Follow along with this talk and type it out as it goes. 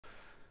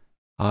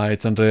Hi,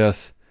 it's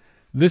Andreas.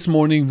 This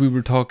morning we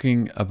were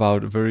talking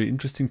about a very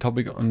interesting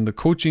topic on the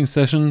coaching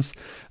sessions.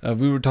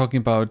 We were talking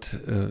about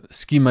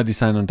schema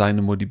design on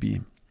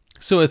DynamoDB.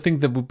 So I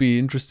think that would be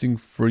interesting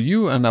for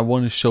you, and I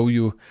want to show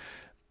you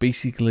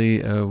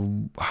basically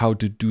how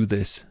to do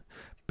this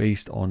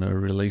based on a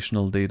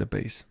relational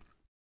database.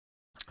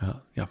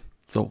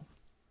 So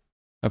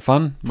have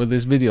fun with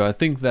this video. I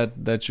think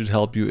that should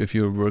help you if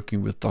you're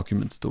working with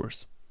document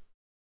stores.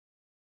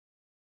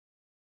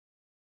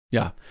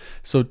 Yeah,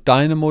 so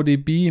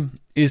DynamoDB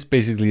is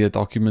basically a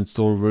document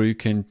store where you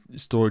can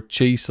store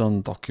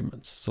JSON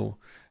documents. So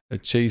a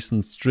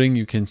JSON string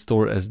you can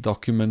store as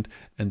document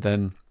and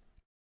then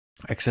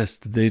access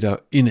the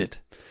data in it.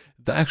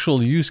 The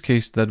actual use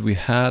case that we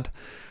had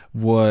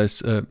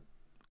was,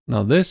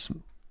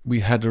 we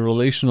had a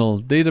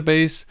relational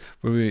database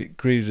where we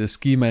created a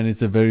schema, and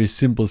it's a very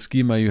simple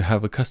schema. You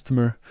have a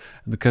customer,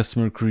 and the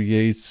customer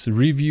creates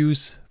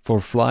reviews for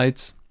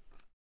flights,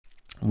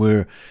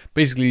 where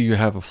basically you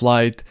have a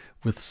flight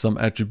with some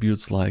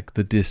attributes like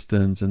the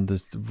distance and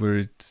where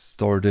it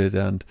started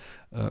and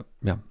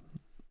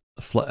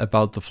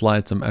about the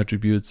flight, some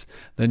attributes.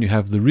 Then you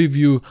have the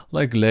review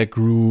like leg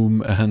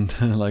room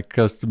and like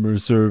customer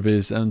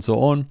service and so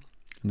on.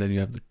 And then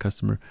you have the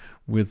customer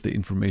with the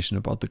information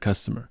about the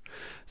customer.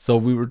 So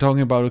we were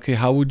talking about, okay,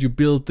 how would you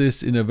build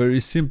this in a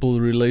very simple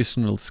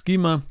relational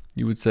schema?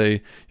 You would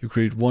say you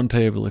create one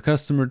table, a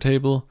customer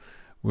table,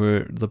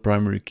 where the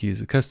primary key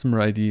is a customer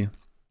ID.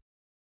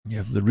 You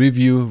have the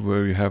review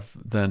where you have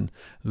then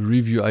the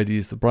review ID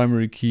is the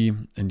primary key,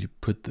 and you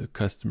put the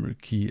customer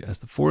key as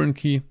the foreign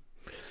key.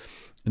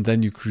 And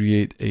then you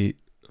create a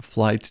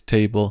flight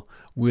table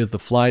with the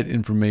flight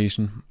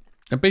information.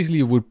 And basically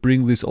you would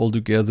bring this all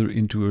together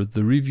into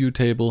the review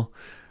table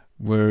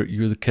where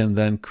you can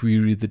then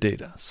query the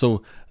data.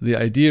 So the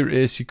idea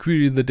is you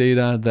query the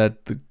data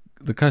that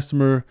the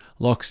customer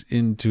logs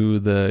into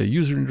the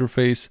user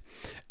interface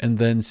and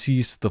then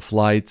sees the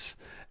flights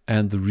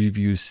and the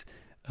reviews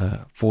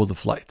for the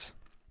flights.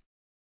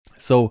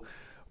 So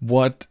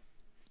what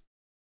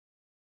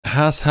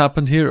has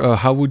happened here, or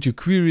how would you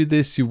query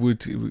this? You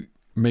would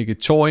make a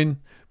join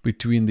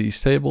between these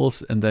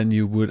tables, and then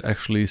you would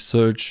actually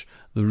search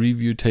the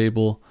review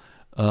table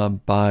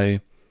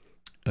by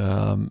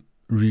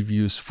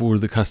reviews for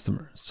the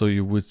customer. So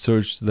you would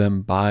search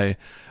them by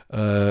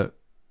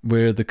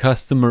where the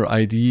customer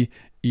ID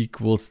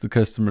equals the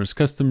customer's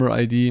customer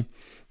ID,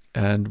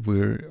 and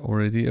where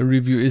already a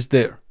review is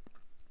there.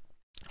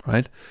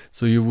 Right?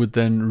 So you would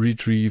then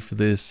retrieve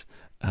this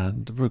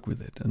and work with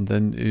it. And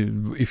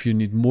then if you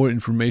need more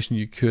information,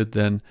 you could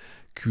then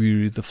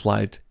query the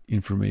flight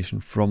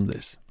information from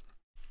this.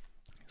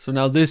 So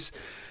now this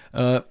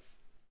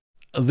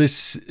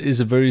is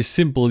a very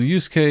simple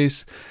use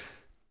case.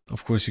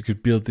 Of course, you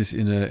could build this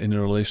in a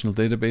relational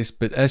database,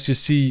 but as you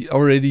see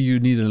already,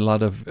 you need a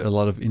lot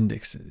of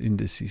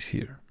indices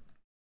here.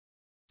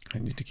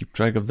 You need to keep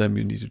track of them.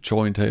 You need to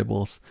join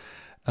tables.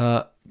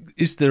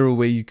 Is there a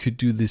way you could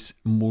do this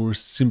more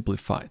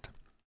simplified?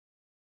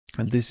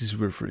 And this is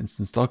where, for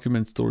instance,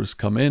 document stores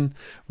come in,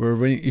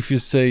 where if you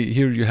say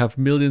here you have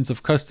millions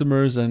of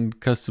customers and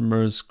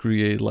customers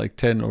create like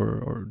 10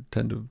 or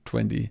 10 to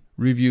 20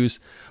 reviews,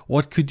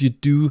 what could you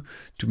do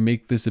to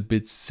make this a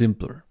bit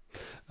simpler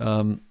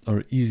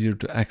or easier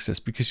to access?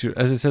 Because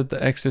as I said,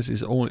 the access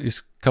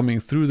is coming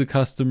through the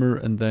customer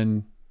and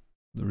then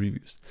the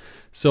reviews.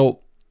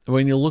 So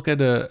when you look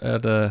at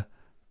a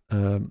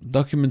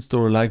document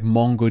store like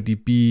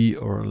MongoDB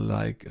or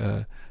like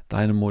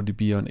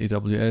DynamoDB on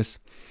AWS,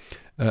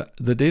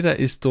 the data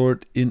is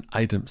stored in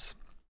items.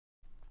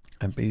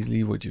 And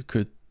basically what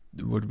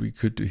we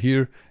could do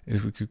here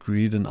is we could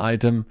create an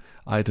item.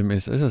 Item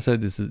is, as I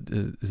said, is a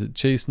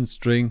JSON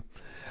string.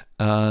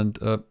 And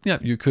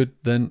you could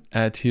then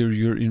add here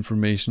your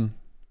information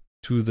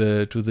to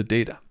the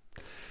data.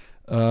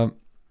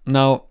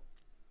 Now,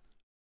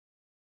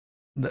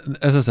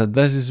 as I said,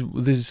 this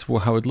is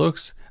how it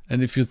looks.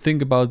 And if you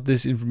think about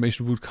this,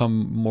 information would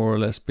come more or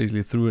less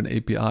basically through an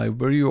API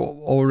where you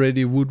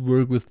already would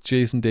work with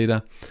JSON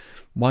data.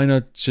 Why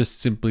not just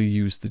simply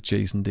use the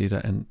JSON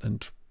data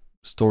and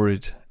store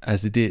it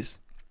as it is?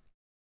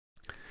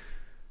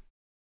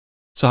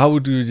 So how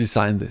would you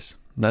design this?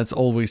 That's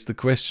always the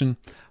question.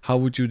 How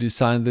would you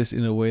design this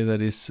in a way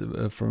that is,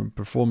 from a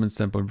performance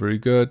standpoint, very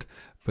good,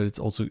 but it's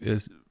also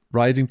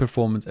writing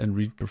performance and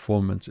read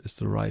performance is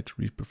the right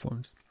read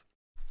performance.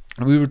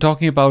 And we were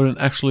talking about it, and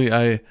actually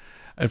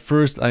at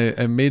first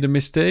I made a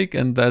mistake,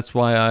 and that's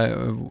why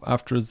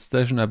after the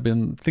session I've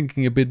been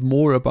thinking a bit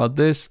more about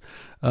this.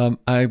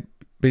 I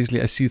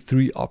see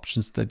three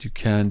options that you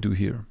can do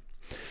here.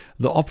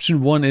 The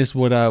option one is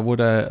what I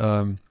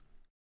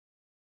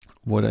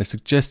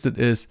suggested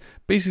is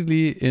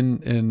basically in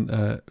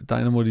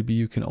DynamoDB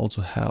you can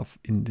also have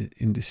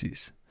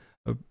indices.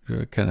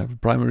 You can have a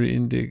primary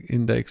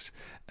index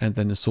and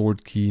then a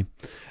sort key,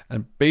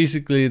 and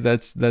basically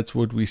that's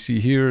what we see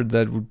here.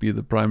 That would be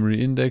the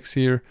primary index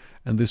here,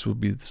 and this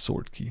would be the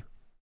sort key.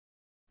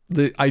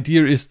 The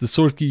idea is the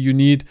sort key you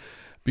need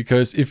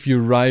because if you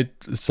write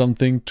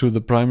something to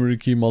the primary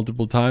key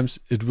multiple times,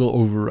 it will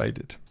override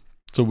it.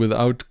 So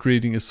without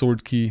creating a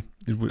sort key,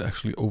 it would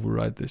actually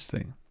override this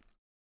thing.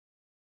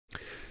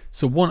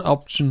 So one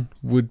option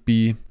would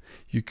be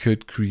you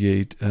could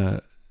create,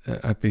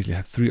 I basically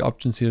have three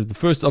options here. The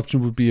first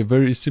option would be a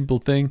very simple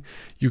thing.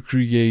 You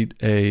create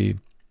a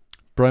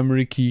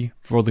primary key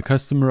for the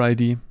customer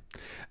ID,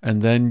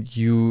 and then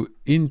you,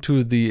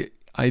 into the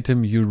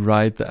item, you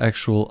write the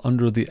actual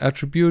under the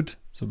attribute.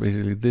 So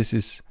basically this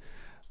is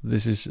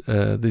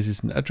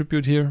an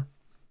attribute here.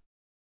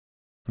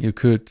 You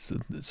could,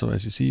 so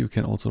as you see, you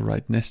can also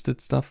write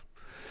nested stuff.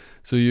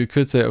 So you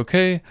could say,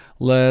 okay,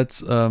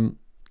 let's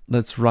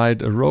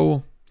write a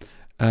row,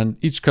 and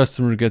each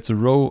customer gets a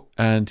row,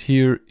 and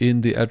here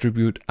in the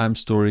attribute I'm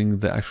storing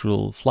the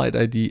actual flight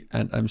ID,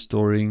 and I'm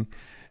storing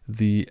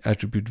the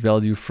attribute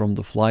value from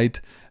the flight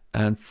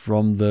and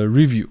from the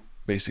review,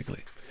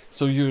 basically.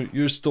 So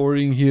you're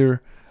storing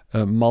here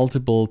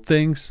multiple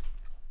things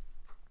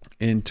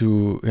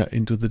into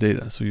the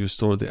data. So you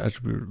store the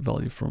attribute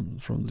value from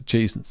the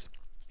JSONs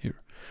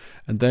here,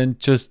 and then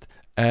just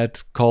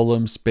add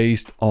columns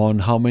based on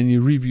how many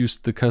reviews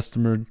the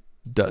customer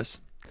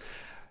does.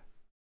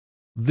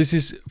 This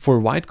is for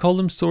wide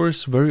column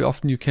stores. Very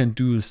often you can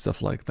do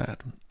stuff like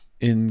that.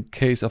 In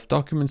case of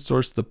document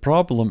stores, the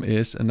problem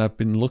is, and I've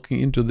been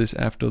looking into this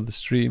after the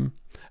stream,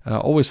 and I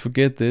always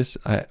forget this,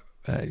 I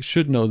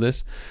should know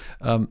this,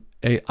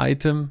 a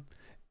item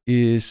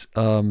is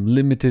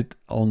limited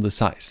on the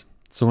size.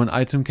 So an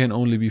item can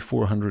only be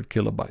 400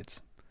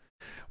 kilobytes,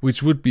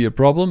 which would be a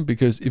problem,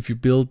 because if you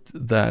build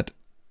that,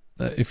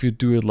 if you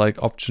do it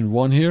like option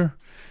 1 here,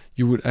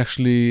 you would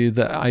actually,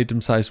 the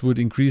item size would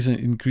increase and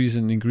increase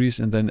and increase,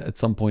 and then at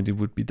some point it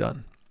would be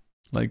done.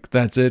 Like,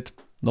 that's it.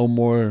 No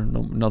more,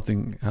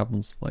 nothing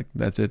happens. Like,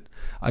 that's it.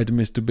 Item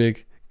is too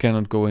big,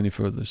 cannot go any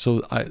further.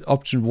 So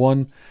option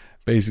 1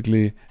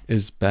 basically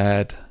is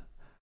bad.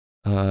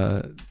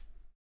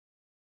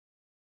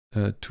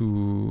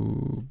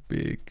 Too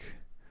big,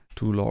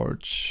 too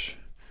large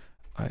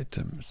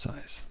item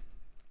size.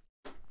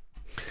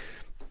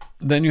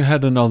 Then you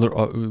had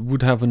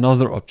would have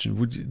another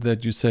option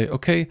that you say,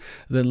 okay,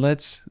 then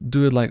let's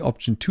do it like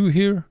option 2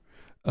 here.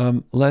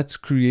 Let's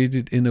create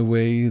it in a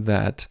way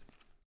that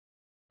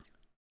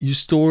you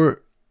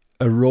store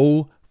a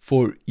row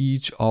for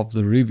each of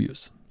the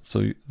reviews.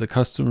 So the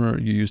customer,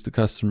 you use the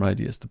customer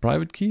ID as the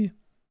private key,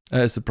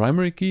 as the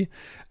primary key,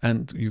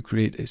 and you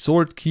create a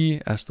sort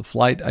key as the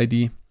flight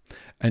ID.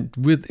 And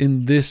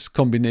within this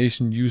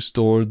combination, you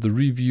store the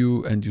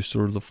review and you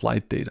store the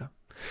flight data.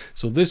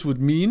 So this would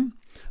mean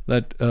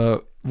that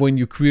when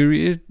you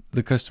query it,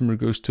 the customer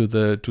goes to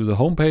the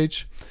home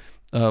page.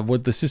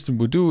 What the system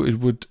would do, it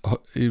would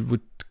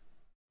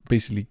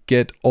basically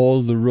get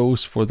all the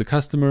rows for the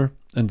customer,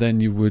 and then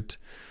you'd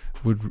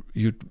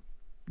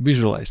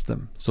visualize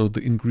them. So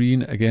in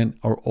green again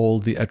are all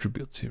the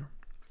attributes here.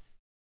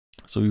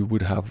 So you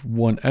would have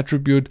one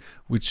attribute,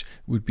 which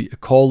would be a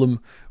column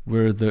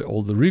where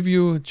all the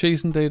review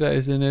JSON data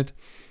is in it,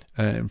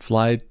 and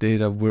flight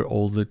data where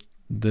all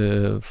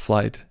the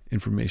flight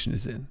information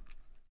is in.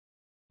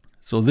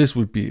 So this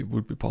would be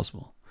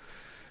possible.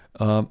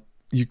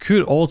 You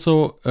could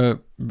also,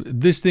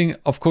 this thing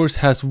of course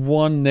has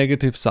one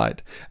negative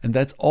side, and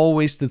that's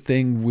always the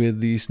thing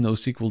with these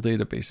NoSQL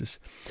databases.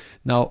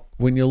 Now,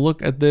 when you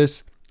look at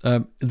this,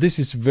 this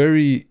is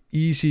very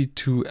easy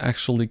to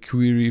actually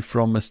query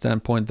from a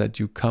standpoint that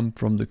you come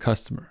from the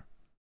customer,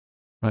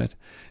 right?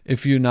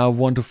 If you now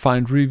want to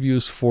find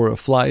reviews for a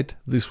flight,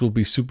 this will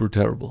be super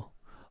terrible.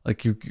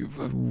 Like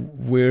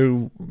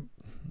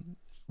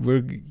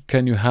where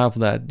can you have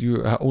that?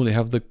 You only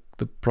have the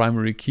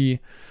primary key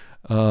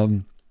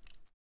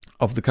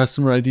of the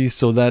customer ID,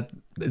 so that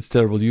it's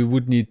terrible. You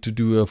would need to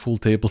do a full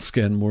table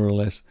scan more or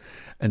less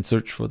and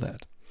search for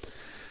that.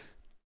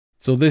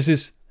 So this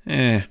is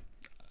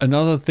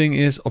Another thing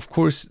is, of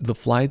course, the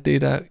flight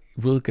data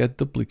will get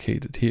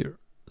duplicated here.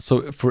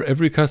 So for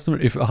every customer,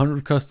 if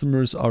 100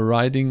 customers are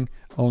riding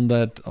on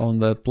that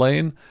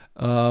plane,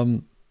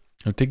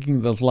 or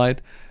taking the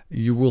flight,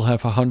 you will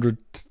have 100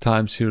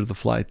 times here the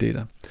flight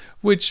data,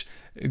 which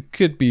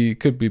could be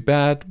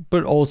bad,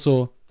 but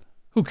also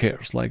who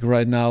cares? Like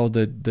right now,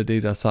 the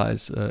data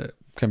size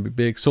can be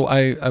big, so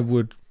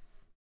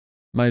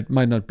might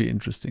not be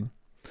interesting.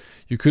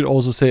 You could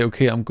also say,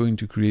 okay, I'm going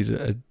to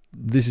create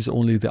this is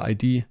only the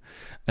ID,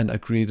 and I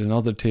create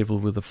another table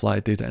with the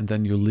flight data, and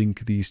then you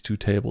link these two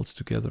tables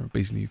together.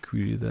 Basically, you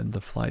query then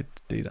the flight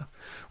data,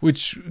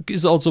 which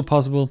is also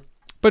possible,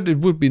 but it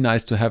would be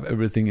nice to have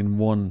everything in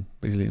one,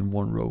 basically in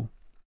one row.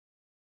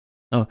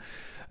 Now,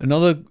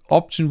 another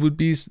option would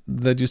be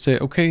that you say,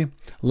 okay,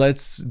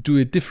 let's do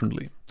it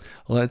differently.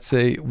 Let's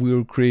say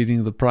we're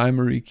creating the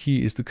primary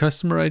key is the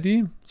customer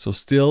ID. So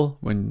still,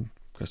 when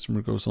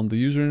customer goes on the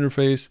user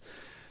interface,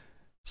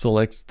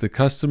 selects the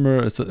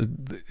customer,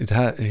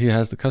 he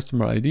has the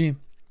customer ID,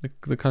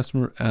 the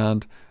customer,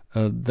 and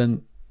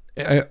then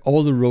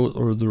all the rows,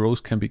 or the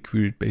rows can be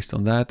queried based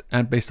on that,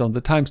 and based on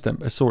the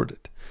timestamp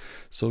assorted.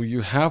 So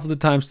you have the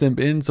timestamp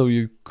in, so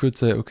you could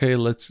say, okay,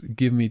 let's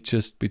give me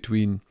just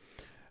between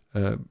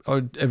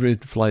or every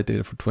flight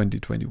data for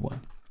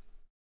 2021.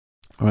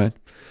 All right.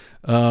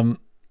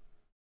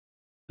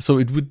 So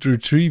it would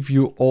retrieve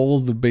you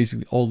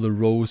basically all the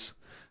rows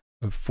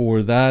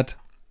for that.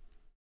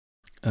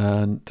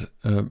 And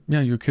yeah,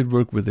 you could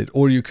work with it.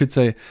 Or you could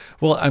say,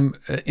 well, I'm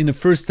in the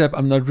first step,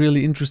 I'm not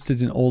really interested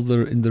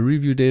in the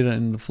review data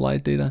and the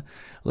flight data.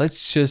 I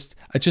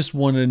just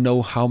want to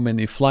know how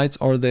many flights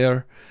are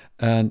there,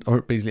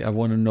 or basically I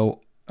want to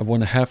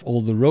have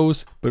all the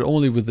rows, but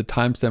only with the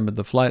timestamp and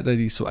the flight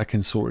ID, so I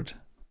can sort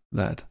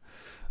that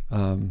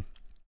on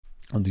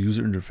the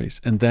user interface.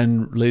 And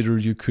then later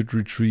you could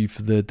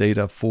retrieve the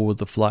data for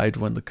the flight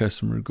when the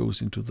customer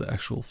goes into the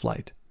actual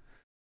flight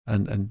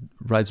and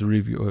writes a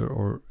review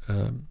or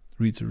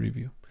reads a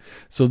review.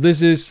 So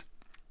this is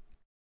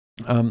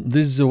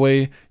a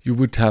way you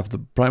would have the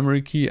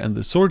primary key and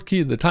the sort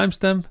key, the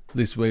timestamp.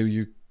 This way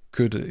you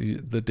could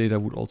the data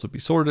would also be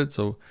sorted,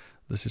 so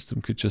the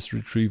system could just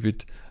retrieve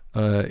it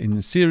in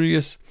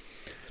series.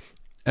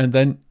 And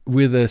then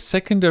with a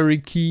secondary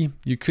key,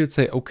 you could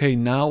say, okay,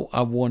 now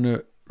I want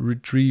to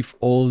retrieve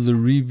all the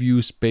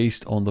reviews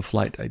based on the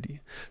flight ID.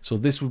 So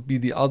this would be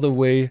the other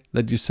way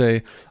that you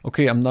say,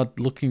 okay, I'm not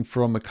looking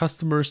from a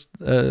customer's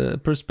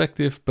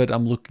perspective, but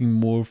I'm looking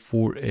more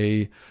from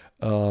an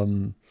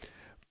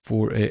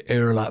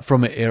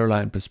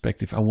airline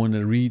perspective. I want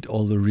to read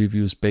all the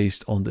reviews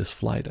based on this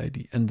flight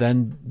ID, and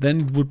then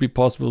it would be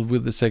possible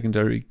with the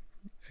secondary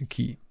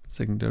key,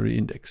 secondary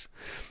index.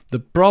 The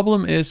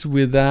problem is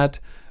with that,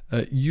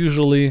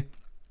 usually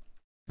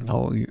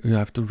now you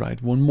have to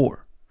write one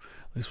more.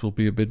 This will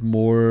be a bit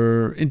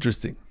more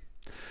interesting.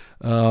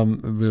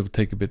 It will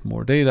take a bit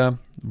more data.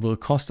 It will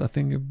cost, I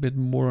think, a bit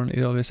more on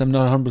AWS. I'm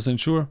not 100%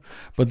 sure,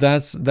 but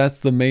that's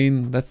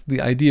the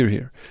idea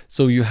here.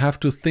 So you have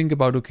to think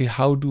about, okay,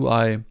 how do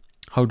I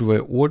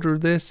order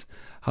this?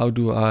 How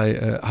do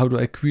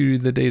I query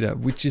the data?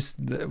 Which is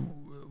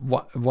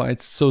why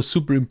it's so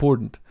super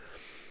important.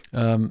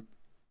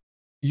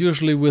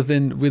 Usually with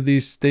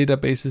these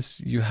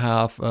databases,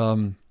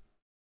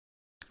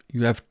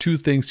 you have two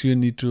things you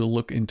need to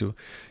look into.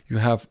 You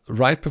have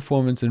write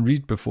performance and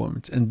read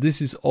performance, and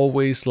this is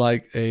always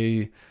like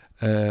a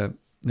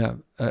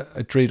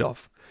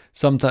trade-off.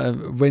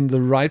 Sometimes when the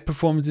write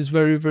performance is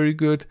very, very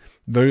good,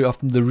 very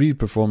often the read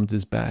performance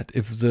is bad.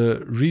 If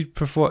the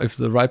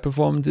write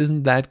performance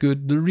isn't that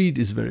good, the read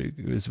is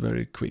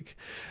very quick.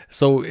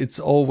 So it's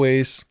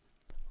always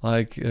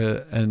like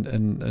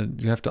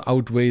and you have to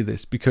outweigh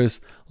this,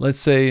 because let's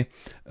say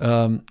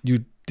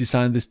you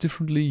design this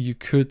differently. You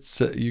could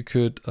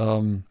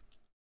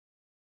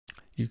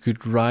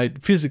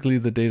write physically,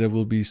 the data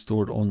will be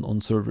stored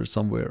on servers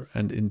somewhere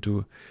and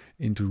into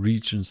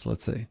regions,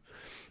 let's say,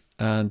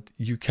 and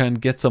you can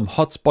get some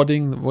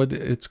hotspotting, what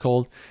it's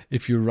called,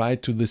 if you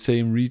write to the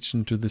same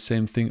region, to the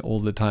same thing all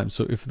the time.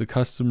 So if the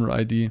customer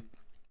ID,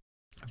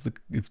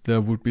 if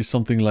there would be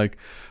something like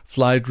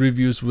flight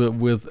reviews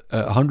with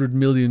 100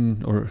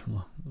 million or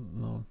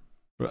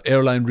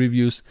airline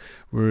reviews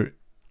where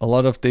a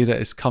lot of data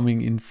is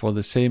coming in for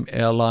the same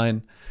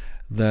airline,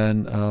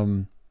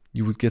 then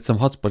you would get some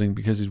hotspotting,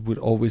 because it would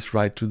always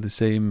write to the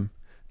same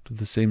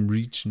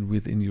region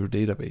within your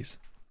database.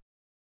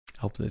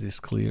 Hope that is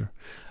clear.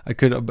 I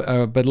could,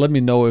 but let me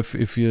know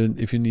if you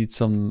need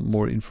some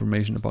more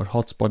information about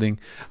hotspotting.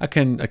 I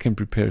can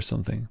prepare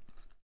something.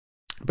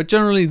 But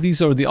generally,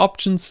 these are the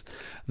options.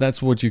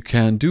 That's what you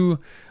can do.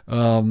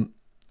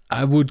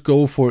 I would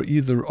go for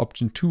either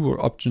option 2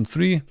 or option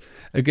 3.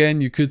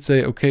 Again, you could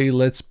say, okay,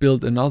 let's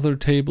build another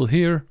table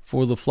here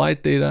for the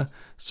flight data.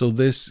 So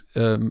this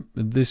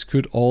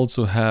could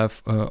also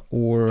have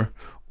or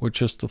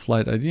just the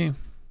flight ID.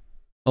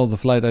 Oh, the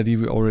flight ID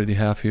we already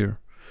have here.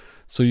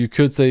 So you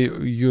could say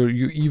you're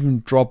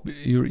even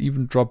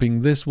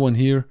dropping this one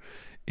here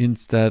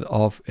instead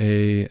of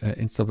a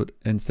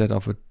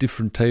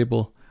different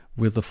table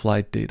with the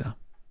flight data,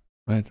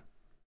 right?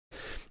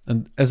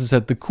 And as I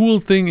said, the cool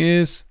thing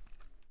is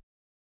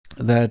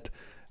that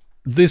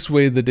this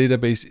way the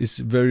database is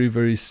very,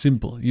 very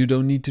simple. You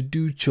don't need to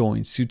do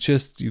joins. You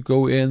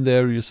go in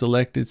there, you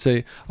select it,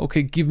 say,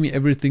 okay, give me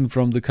everything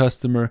from the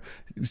customer,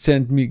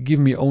 give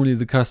me only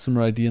the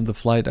customer ID and the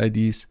flight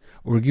IDs,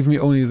 or give me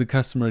only the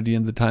customer ID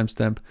and the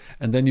timestamp,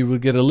 and then you will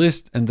get a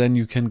list, and then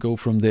you can go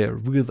from there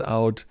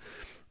without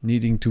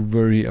needing to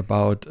worry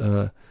about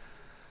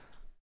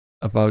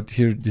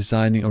here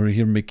designing or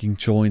here making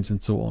joins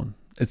and so on.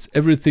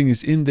 Everything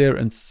is in there,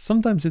 and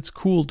sometimes it's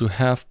cool to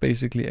have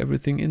basically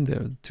everything in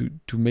there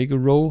to make a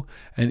row,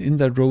 and in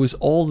that row is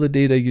all the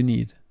data you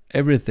need,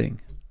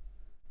 everything.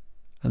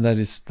 And that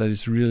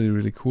is really,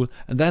 really cool.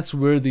 And that's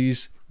where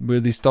these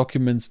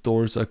document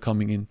stores are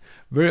coming in.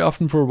 Very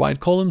often for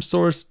wide column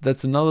stores,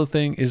 that's another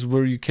thing, is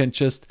where you can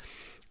just,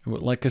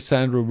 like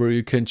Cassandra, where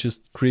you can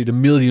just create a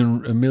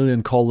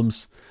million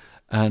columns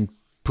and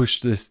push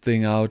this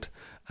thing out.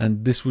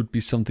 And this would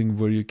be something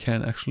where you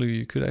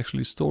could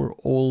actually store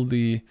all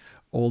the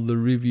all the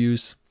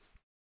reviews,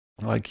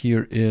 like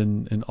here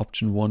in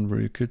option 1,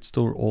 where you could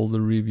store all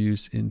the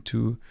reviews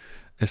into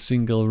a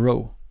single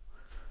row.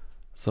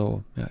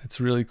 So yeah, it's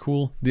really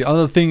cool. The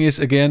other thing is,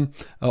 again,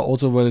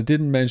 also what I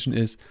didn't mention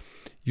is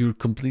you're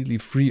completely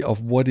free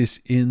of what is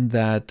in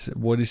that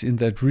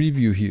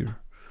review here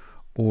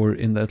or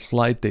in that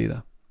flight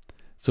data.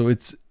 So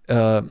it's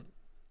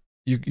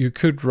you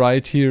could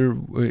write here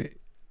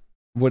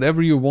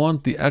whatever you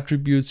want. The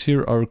attributes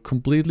here are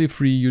completely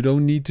free. You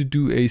don't need to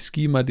do a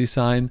schema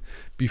design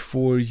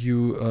before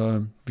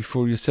you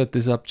set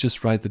this up.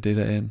 Just write the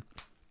data in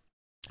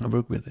and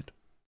work with it.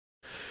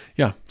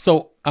 Yeah,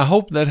 so I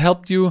hope that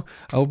helped you.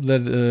 I hope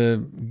that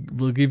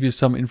will give you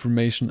some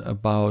information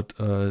about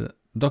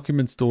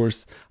document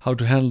stores, how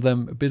to handle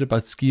them, a bit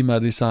about schema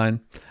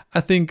design.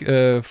 I think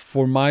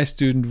for my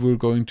student, we're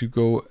going to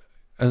go,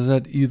 as I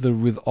said, either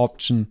with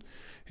option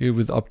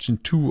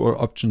 2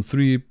 or option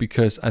 3,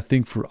 because I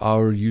think for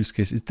our use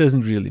case, it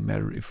doesn't really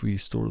matter if we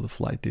store the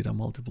flight data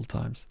multiple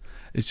times.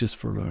 It's just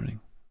for learning.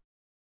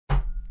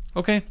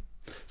 Okay,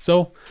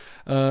 so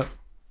I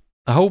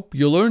hope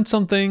you learned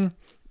something.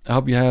 I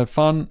hope you had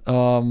fun.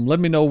 Let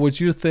me know what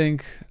you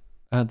think,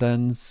 and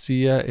then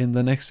see ya in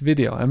the next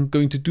video. I'm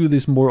going to do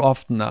this more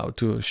often now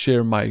to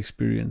share my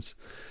experience,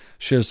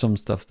 share some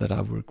stuff that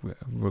I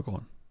work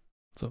on.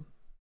 So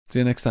see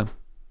you next time.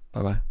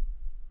 Bye bye.